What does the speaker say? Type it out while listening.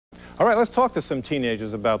All right, let's talk to some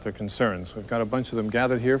teenagers about their concerns. We've got a bunch of them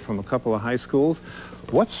gathered here from a couple of high schools.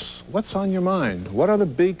 What's on your mind? What are the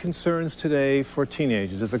big concerns today for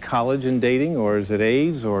teenagers? Is it college and dating, or is it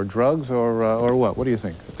AIDS, or drugs, or what? What do you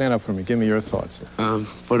think? Stand up for me. Give me your thoughts.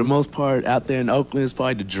 For the most part, out there in Oakland, it's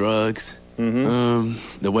probably the drugs,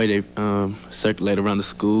 the way they circulate around the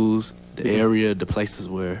schools, the area, the places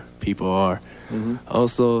where people are.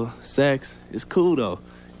 Also, sex is cool, though.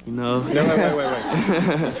 You know? No,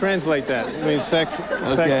 wait. Translate that. I mean, sex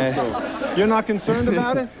is cool. You're not concerned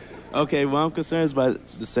about it? Okay, well, I'm concerned about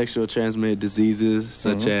the sexual transmitted diseases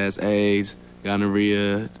such as AIDS,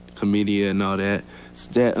 gonorrhea, chlamydia, and all that.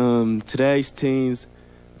 So that today's teens,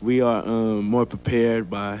 we are more prepared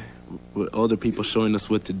with older people showing us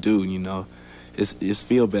what to do. You know, it's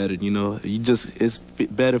feel better. You know, it's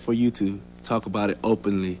better for you to talk about it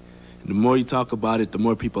openly. And the more you talk about it, the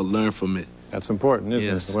more people learn from it. That's important,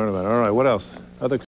 isn't it? To learn about it. All right, what else? Other